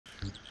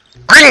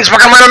Greetings,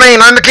 welcome to my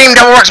domain. I'm the Game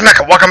Devil Rex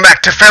Mecha. Welcome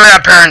back to Fairly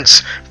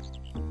OddParents.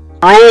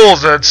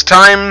 Rules. It's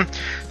time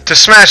to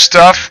smash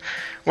stuff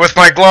with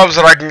my gloves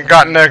that I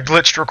got in a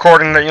glitched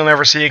recording that you'll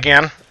never see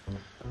again.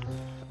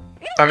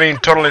 I mean,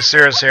 totally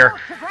serious here.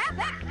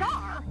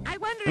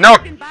 No.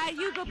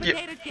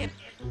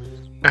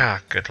 Ah,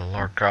 good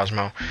Lord,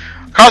 Cosmo.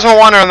 Cosmo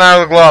wanted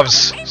another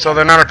gloves, so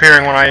they're not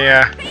appearing when I,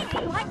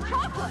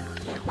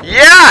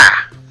 Yeah!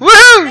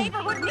 Woohoo!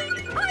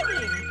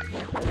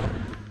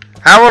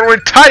 How would we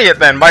tidy it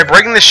then? By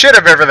breaking the shit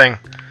of everything.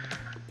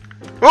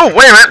 Ooh,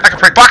 wait a minute, I can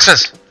break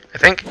boxes, I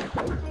think.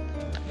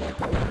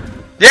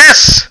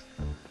 Yes!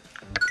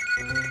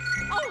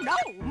 Oh no,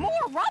 more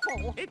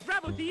rubble! It's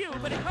rubble to you,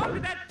 but it's home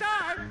to that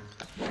star!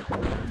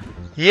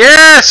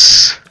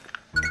 Yes!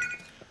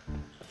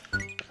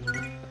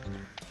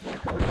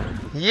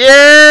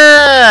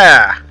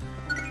 Yeah!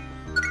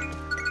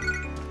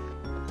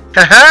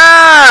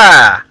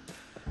 Haha!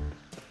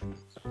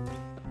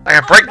 I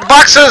can break the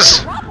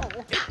boxes!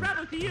 It's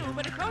rubble to you,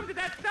 but it's home to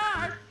that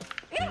star!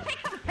 It'll take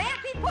some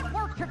fancy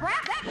footwork to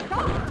grab that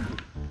star!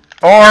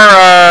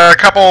 Or a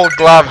couple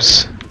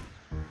gloves.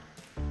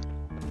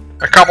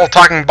 A couple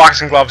talking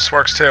boxing gloves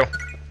works too.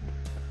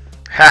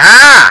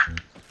 Haha!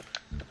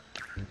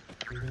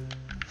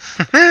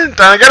 Time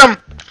to get him!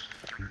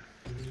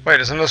 Wait,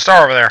 there's another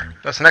star over there.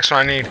 That's the next one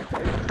I need.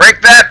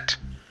 Break that!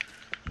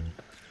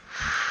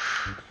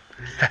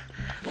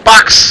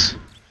 Box!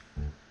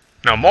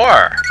 No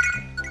more!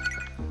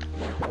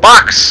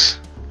 Box!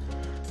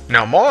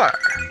 No more!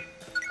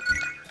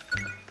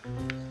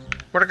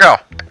 Where'd it go?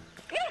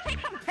 It'll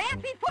take some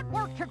fancy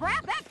footwork to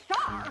grab that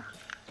star!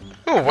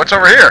 Ooh, what's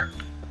over here?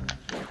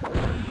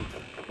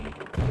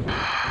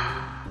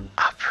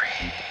 A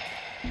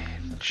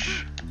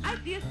bridge. I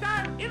see a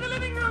star in the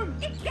living room!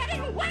 It's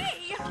getting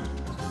away!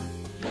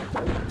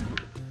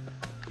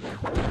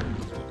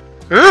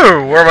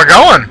 Ooh, where am I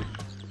going?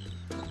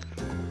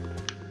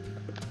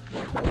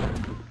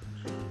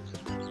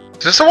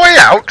 Is this a way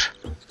out?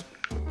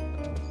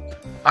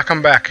 I'll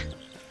come back.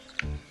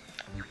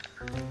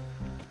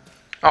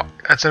 Oh,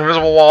 that's an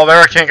invisible wall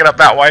there. I can't get up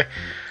that way.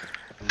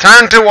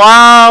 Time to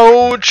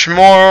watch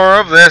more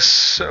of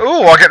this.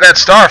 Ooh, I'll get that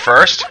star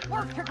first.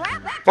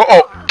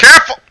 Uh-oh,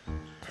 careful!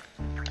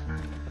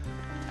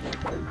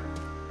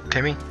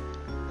 Timmy?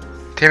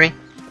 Timmy?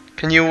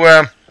 Can you,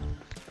 run?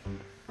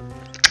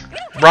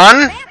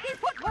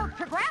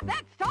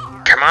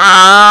 Come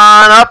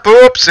on, up,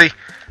 oopsie.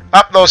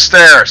 Up those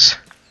stairs.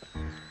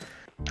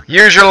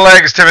 Use your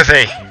legs,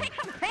 Timothy.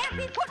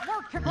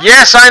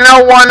 Yes, I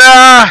know one,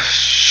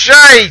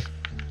 shy.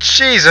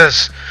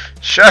 Jesus.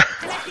 Shut.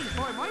 Collecting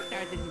 4 more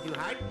stars isn't too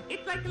hard.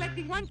 It's like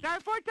collecting 1 star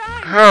 4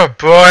 times. Oh,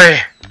 boy.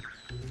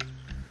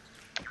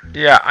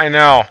 Yeah, I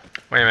know.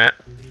 Wait a minute.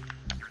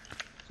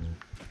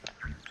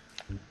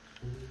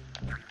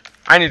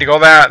 I need to go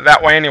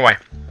that way anyway.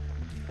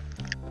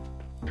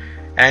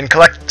 And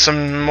collect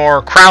some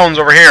more crowns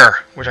over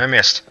here, which I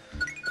missed.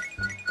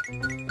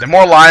 The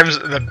more lives,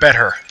 the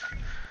better.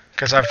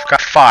 Because I've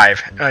got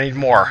 5, and I need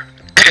more.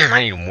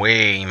 I need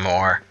way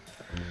more.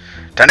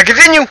 Time to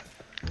continue!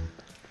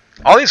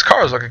 All these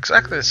cars look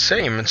exactly the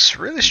same. It's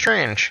really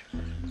strange.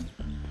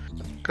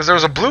 Because there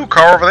was a blue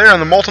car over there in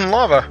the molten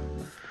lava.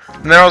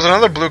 And there was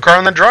another blue car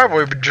in the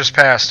driveway we just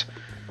passed.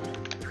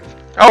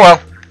 Oh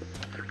well.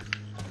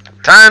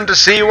 Time to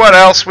see what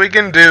else we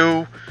can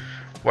do.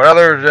 What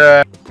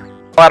other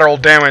collateral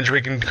damage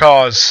we can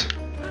cause.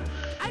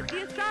 I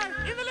see a star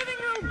in the living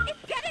room.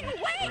 It's getting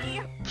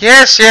away.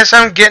 Yes, yes,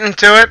 I'm getting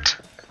to it.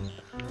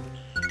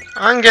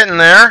 I'm getting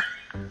there.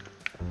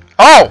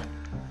 Oh!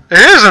 It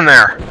is in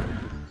there!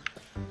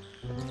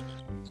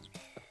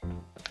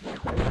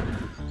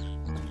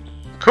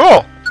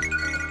 Cool!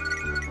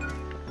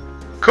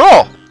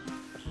 Cool!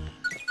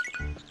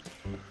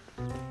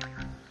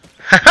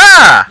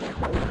 Haha!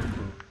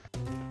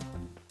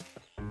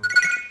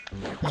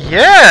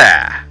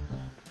 Yeah!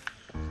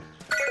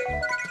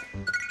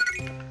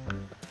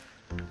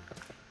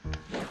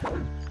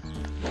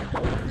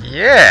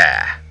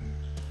 Yeah!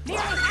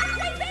 Nearly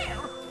halfway there.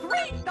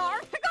 3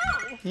 stars to go.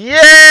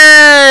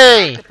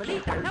 Yay! The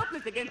police are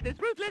helpless against this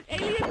ruthless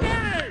alien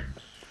terror.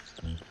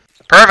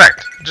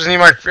 Perfect. Just need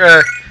my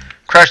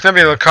Crash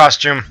Nebula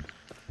costume.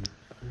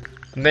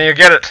 And then you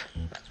get it.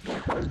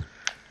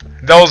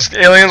 Those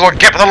aliens will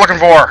get what they're looking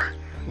for.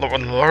 Look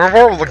what they're looking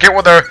for. Will get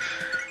what they're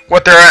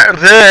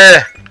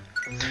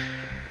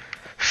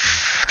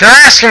they're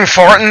asking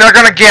for it, and they're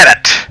gonna get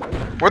it.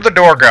 Where'd the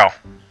door go?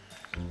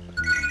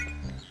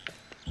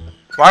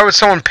 Why would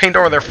someone paint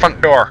over their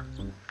front door?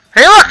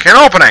 Hey, look, an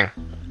opening.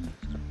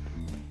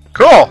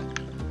 Cool.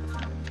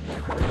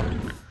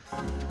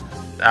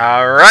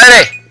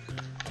 Alrighty.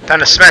 Time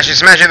to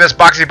smashy this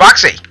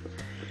boxy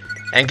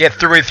and get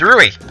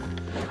throughy.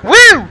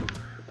 Woo!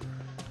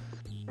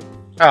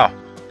 Oh,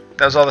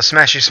 that was all the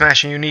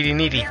smashy you needy.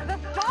 There's a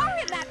star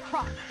in that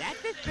truck.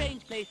 That's a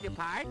strange place to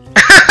park.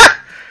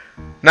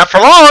 Not for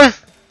long.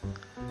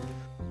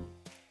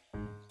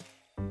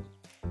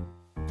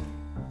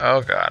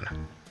 Oh god.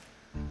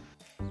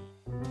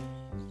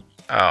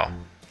 Oh.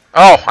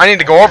 Oh, I need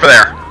to go over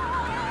there.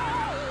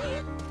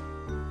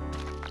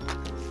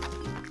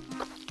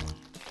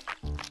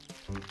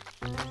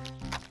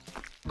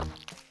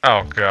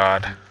 Oh,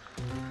 God.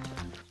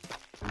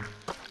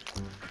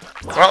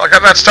 Well, I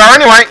got that star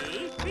anyway.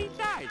 3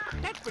 stars.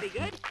 That's pretty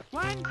good.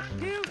 1,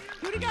 2,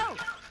 2 to go.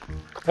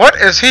 What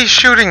is he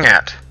shooting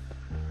at?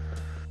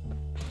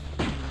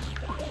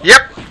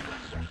 Yep.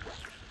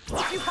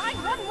 If you find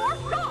one more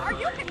star,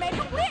 you can make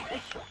a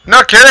wish.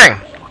 No kidding.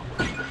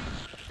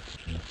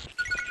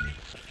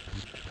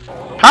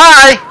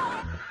 Hi.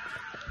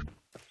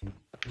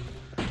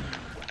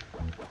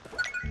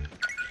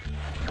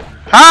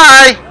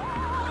 Hi.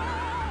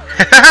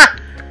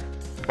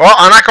 Well,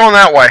 I'm not going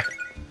that way.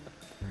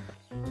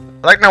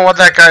 I'd like to know what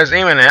that guy's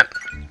aiming at.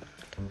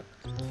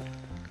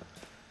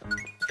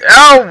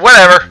 Oh,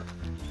 whatever.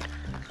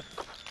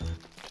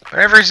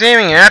 Whatever he's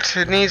aiming at,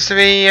 it needs to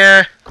be,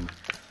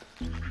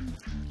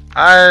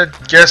 I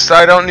guess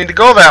I don't need to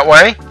go that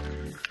way.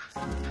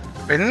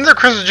 Isn't there a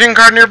Crimson Gin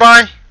card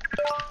nearby?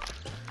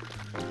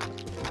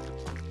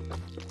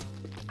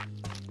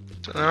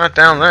 So they're not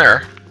down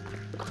there.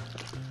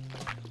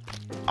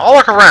 I'll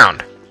look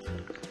around.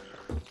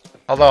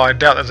 Although I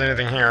doubt there's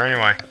anything here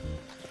anyway.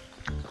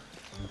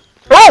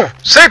 Oh!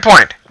 Save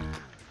point!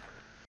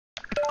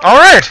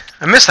 Alright!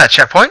 I missed that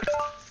checkpoint.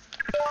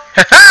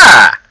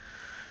 Ha-ha!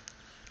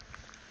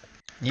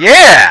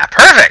 Yeah!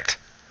 Perfect!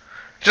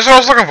 Just what I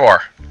was looking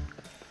for.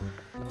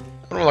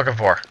 What am I looking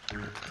for?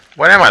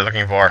 What am I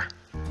looking for?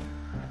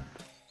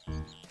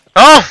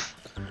 Oh!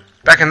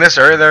 Back in this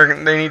area,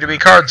 they need to be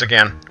cards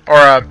again.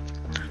 Or,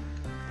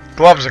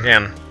 gloves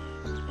again.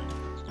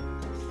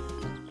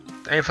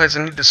 Any place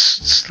I need to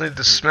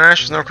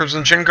smash? There's no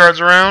Crimson Chin cards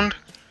around?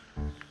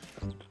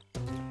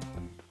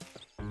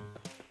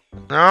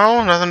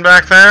 No? Nothing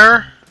back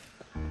there?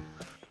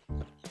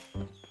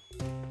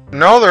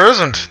 No, there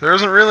isn't. There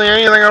isn't really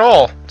anything at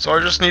all. So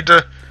I just need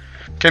to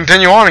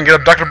continue on and get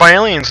abducted by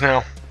aliens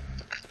now.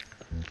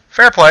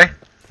 Fair play.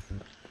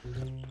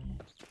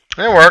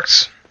 It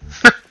works.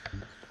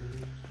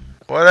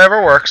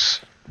 Whatever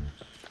works.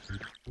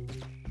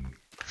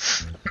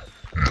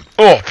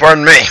 Oh,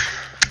 pardon me.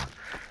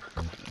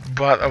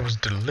 But that was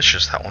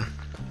delicious, that one.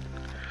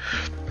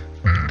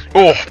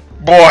 Oh,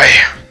 boy.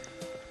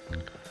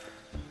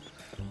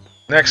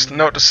 Next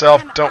note to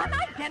self, don't...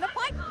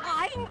 Unidentified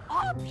flying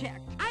object.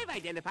 I've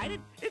identified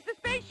it. It's a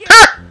spaceship.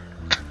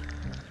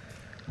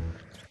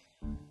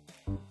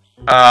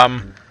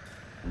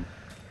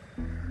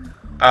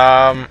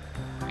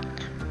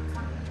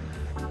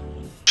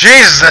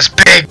 Jesus, that's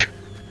big!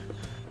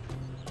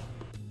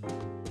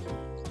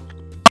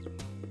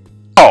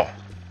 Oh.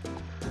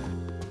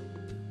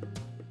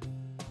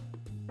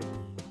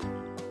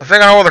 I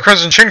think I know where the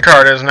Crimson Chin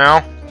card is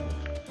now.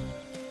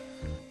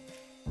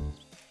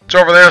 It's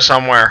over there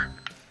somewhere.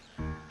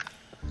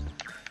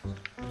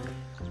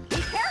 Be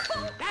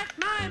careful. That's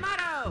my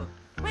motto.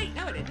 Wait,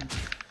 no it isn't.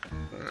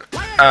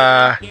 Why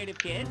are you scared of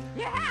kids?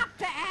 You have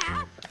to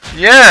ask.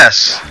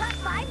 Yes!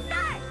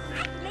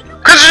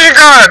 Crimson Chin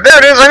card! There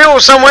it is! I knew it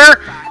was somewhere!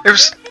 It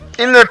was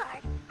in the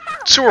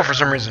sewer for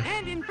some reason.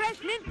 And in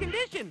fresh mint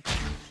condition.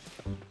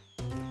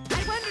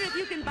 I wonder if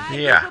you can buy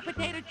Yeah.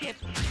 potato chips.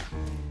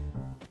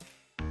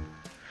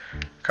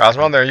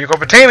 Cosmo, they're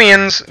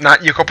Yucopotamians,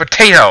 not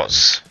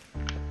Yucopotatoes.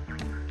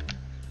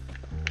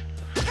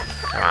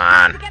 Come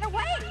on. Get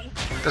away.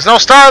 There's no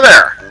star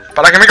there,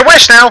 but I can make a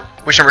wish now.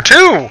 Wish number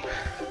 2.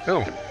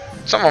 Ooh,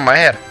 something on my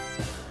head.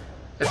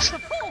 It's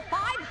That's a full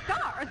 5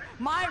 stars.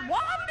 My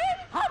wand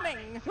is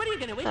humming. What are you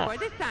gonna wish for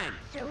this time?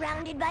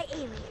 Surrounded by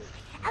aliens,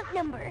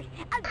 outnumbered,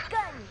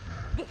 outgunned.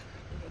 This is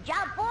a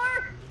job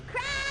for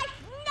Crash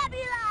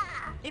Nebula!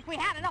 If we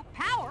had enough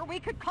power, we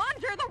could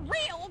conjure the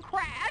real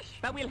Crash.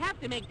 But we'll have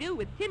to make do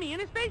with Timmy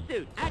in a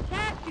spacesuit.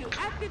 Attack to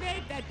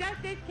activate the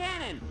Justice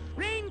Cannon.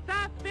 Rain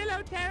soft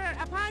pillow terror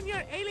upon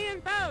your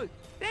alien foes.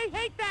 They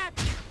hate that.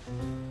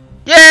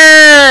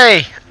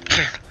 yay!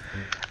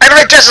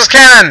 Activate Justice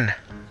Cannon.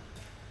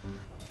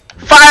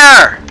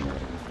 Fire!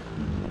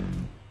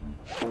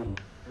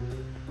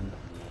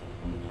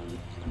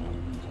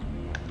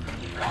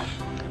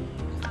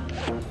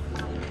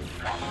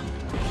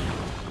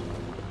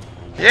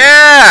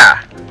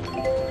 Yeah!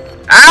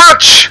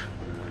 Ouch!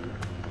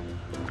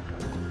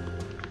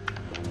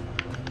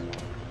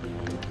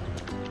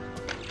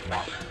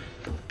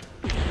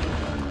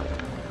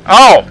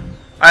 Oh!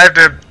 I have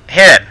to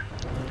hit it.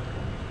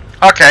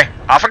 Okay,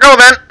 off I go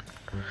then.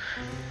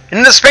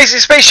 In the spacey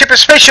spaceship is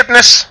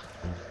spaceshipness.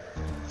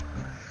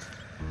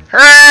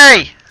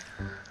 Hooray!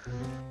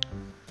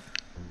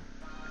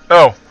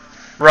 Oh,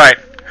 right.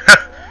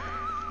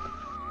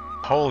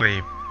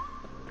 Holy.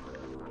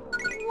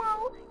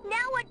 Whoa,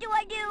 now what do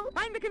I do?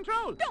 Find the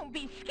controls. Don't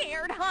be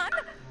scared, hon.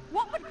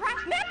 What would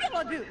Crash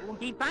Nebula do?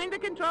 He'd find the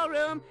control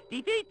room,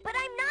 defeat... But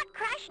I'm not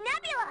Crash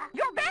Nebula!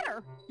 You're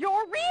better.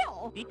 You're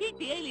real. Defeat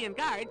the alien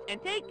guards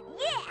and take...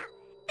 Yeah!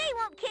 They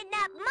won't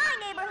kidnap my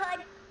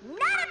neighborhood!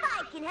 Not if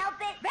I can help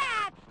it!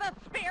 That's the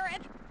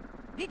spirit.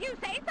 Did you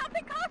say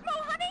something,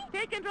 Cosmo, honey?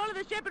 Take control of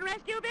the ship and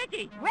rescue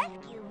Vicky.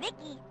 Rescue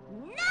Vicky?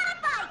 Not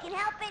Sci-Fi can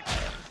help it.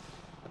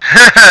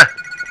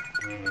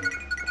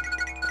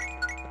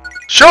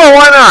 Sure,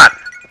 why not?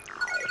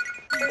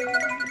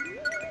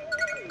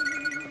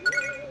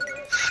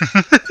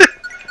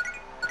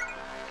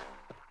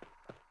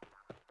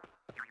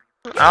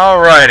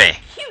 Alrighty.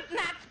 Cute in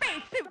that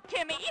spacesuit,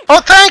 Timmy.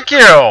 Oh, thank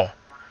you!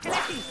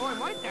 Collecting 4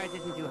 more stars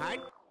isn't too hard.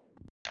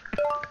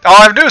 All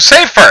I have to do is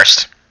save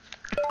first.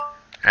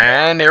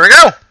 And here we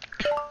go.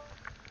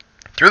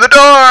 Through the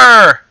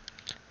door!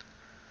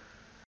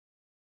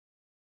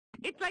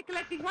 It's like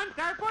collecting 1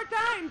 star 4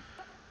 times.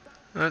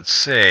 Let's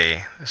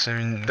see.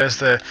 There's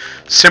the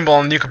symbol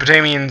on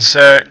Yucatamian's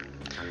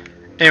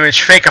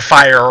image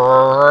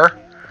fakifier.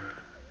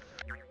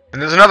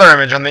 And there's another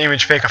image on the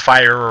image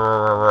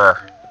fakifier.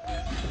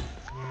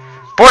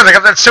 Boy, they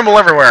got that symbol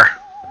everywhere.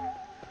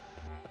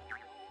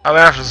 Oh,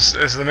 that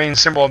is the main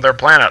symbol of their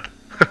planet.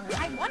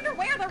 I wonder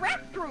where the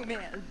restroom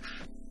is.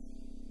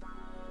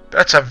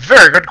 That's a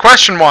very good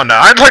question, Wanda.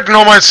 I'd like to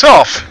know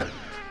myself.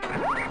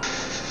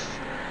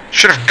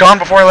 Should have gone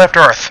before I left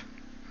Earth.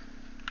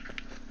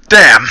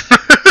 Damn.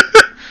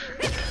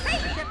 This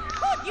spaceship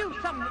could use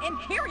some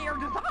interior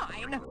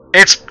design.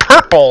 It's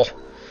purple.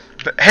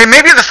 Hey,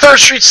 maybe the 3rd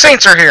Street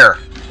Saints are here.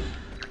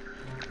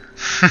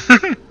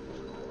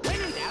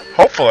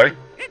 Hopefully.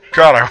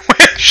 God, I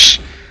wish.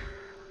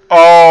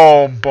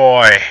 Oh,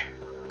 boy.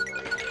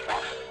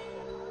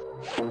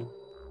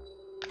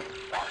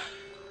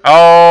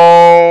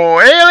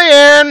 Oh,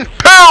 alien!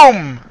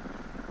 Boom!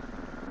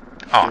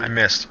 Oh, I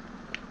missed.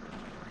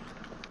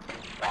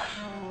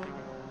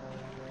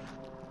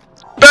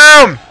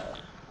 Boom!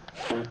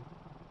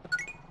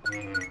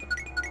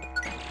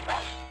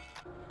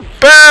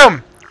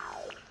 Boom!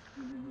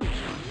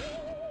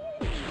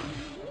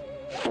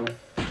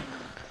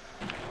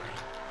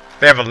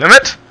 They have a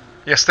limit?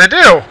 Yes, they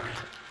do.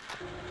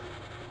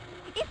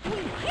 If we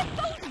hit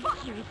those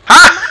buttons,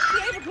 Ha! we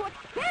might be able to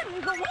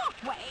extend the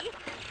walkway.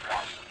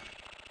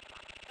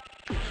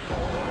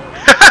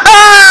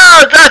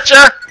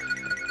 Gotcha!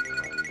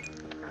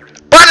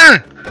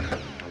 Button!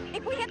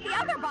 If we hit the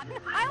other button,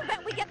 I'll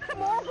bet we get some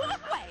more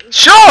walkway.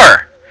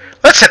 Sure!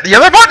 Let's hit the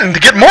other button to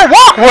get more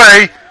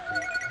walkway!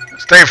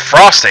 Stay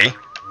frosty.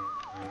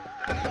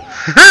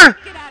 Get out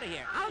of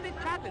here. All this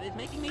chocolate is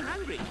making me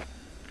hungry.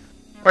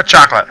 What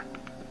chocolate?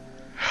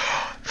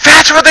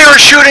 That's what they were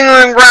shooting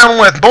around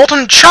with!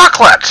 Molten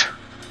chocolate!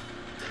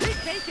 This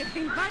spaceship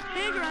seems much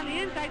bigger on the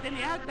inside than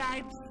the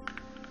outside.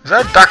 Is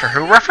that a Doctor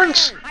Who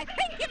reference? I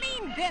think you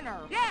mean dinner.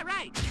 Yeah,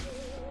 right. 1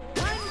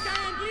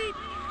 giant leap.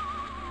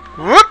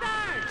 Whoop!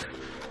 Stars.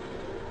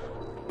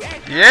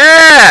 Yes,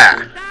 Yeah!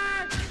 stars.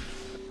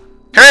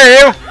 Hey,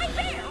 you! Right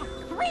there.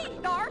 3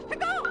 stars to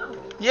go.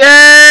 Yay!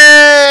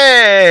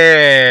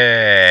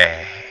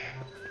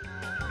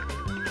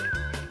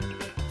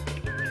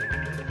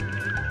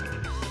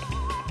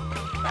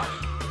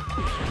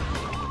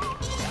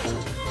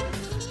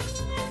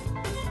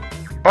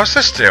 What's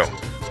this do?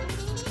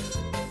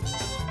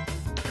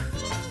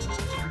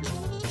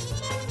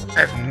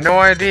 I have no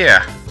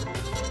idea.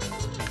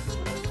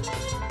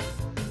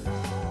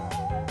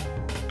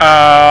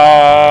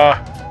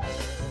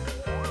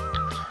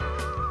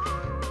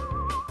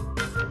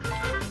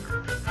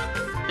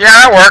 Yeah,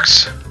 that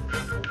works.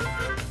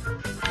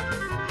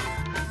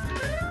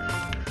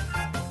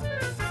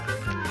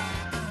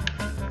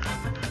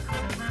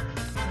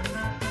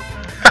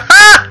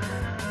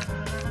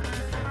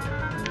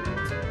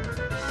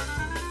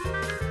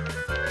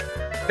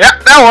 Yeah,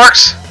 that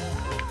works.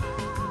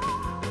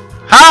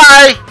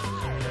 Hi!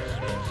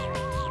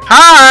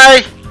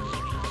 Hi!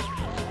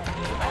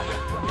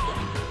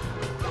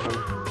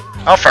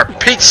 Oh, for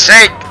Pete's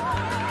sake!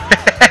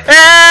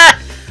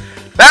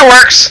 That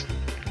works!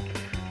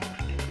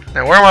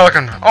 Now, where am I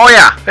looking? Oh,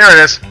 yeah, there it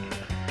is.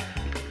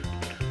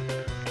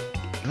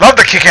 Love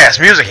the kick-ass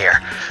music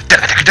here.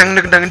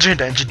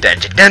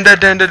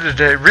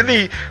 It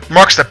really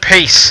marks the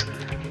pace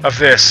of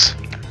this.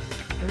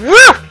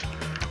 Woo!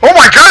 Oh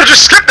my god, I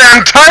just skipped that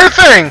entire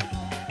thing!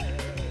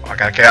 Oh, I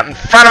gotta get out in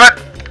front of it.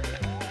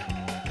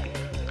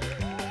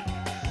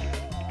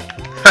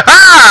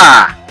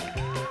 Ha-ha!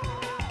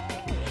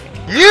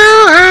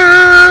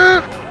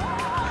 Yoo-hoo!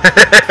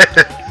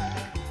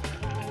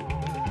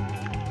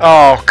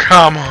 Oh,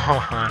 come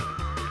on.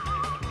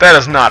 That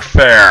is not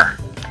fair.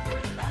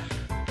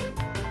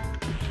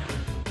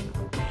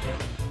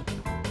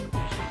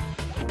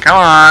 Come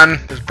on,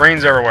 there's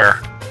brains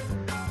everywhere.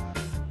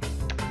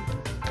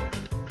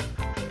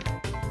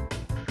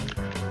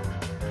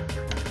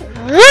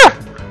 Woo!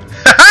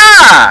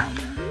 Ha-ha!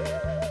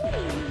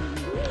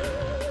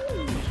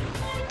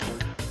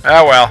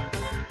 Oh well.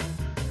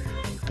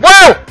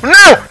 Whoa!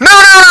 No! No! No!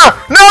 No!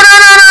 No! No!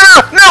 No! No! No!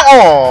 No!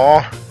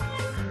 Oh!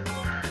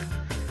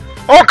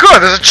 Oh,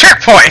 good. There's a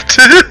checkpoint.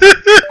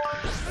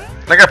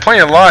 I got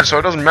plenty of lives, so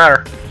it doesn't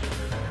matter.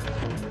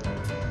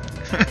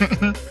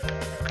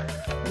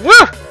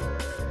 Woo!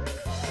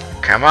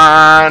 Come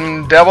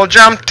on, double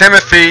jump,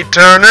 Timothy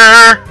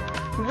Turner.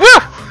 Woo!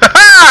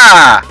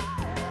 Ha-ha!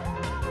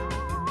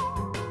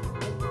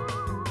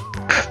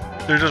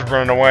 They're just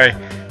running away.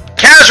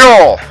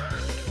 Casual!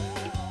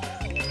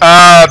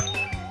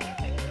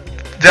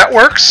 That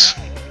works.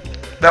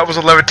 That was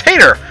a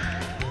levitator.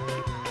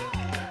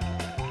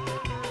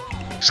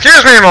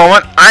 Excuse me a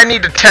moment. I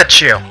need to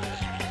touch you.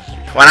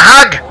 Want a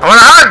hug? I want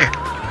a hug!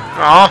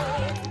 Aw.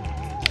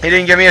 He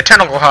didn't give me a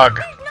tentacle hug.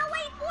 There's no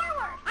way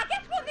forward. I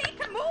guess we'll need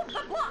to move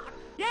the block.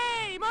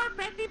 Yay, more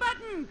pressy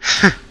buttons.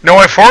 No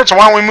way forward, so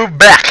why don't we move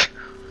back?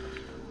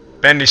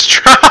 Bendy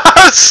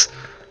straws!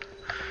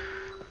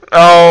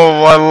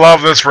 Oh, I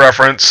love this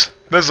reference.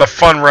 This is a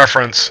fun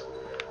reference.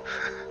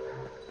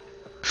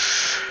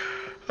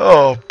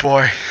 Oh,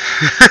 boy.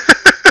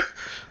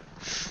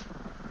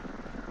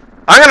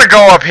 I'm gonna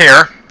go up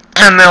here,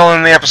 and then we'll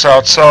end the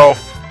episode, so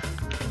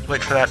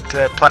wait for that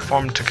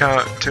platform to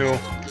come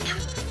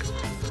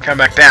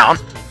back down.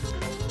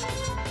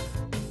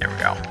 There we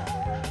go.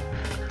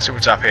 Let's see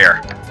what's up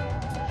here.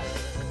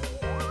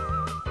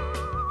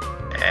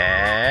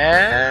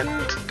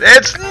 And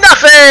it's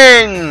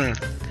nothing!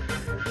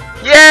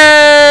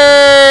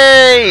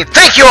 Yay!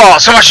 Thank you all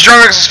so much for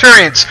joining this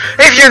experience.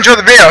 If you enjoyed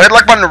the video, hit the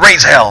like button to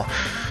raise hell.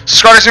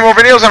 Subscribe to see more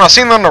videos, and I'll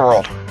see you in the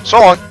underworld. So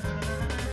long.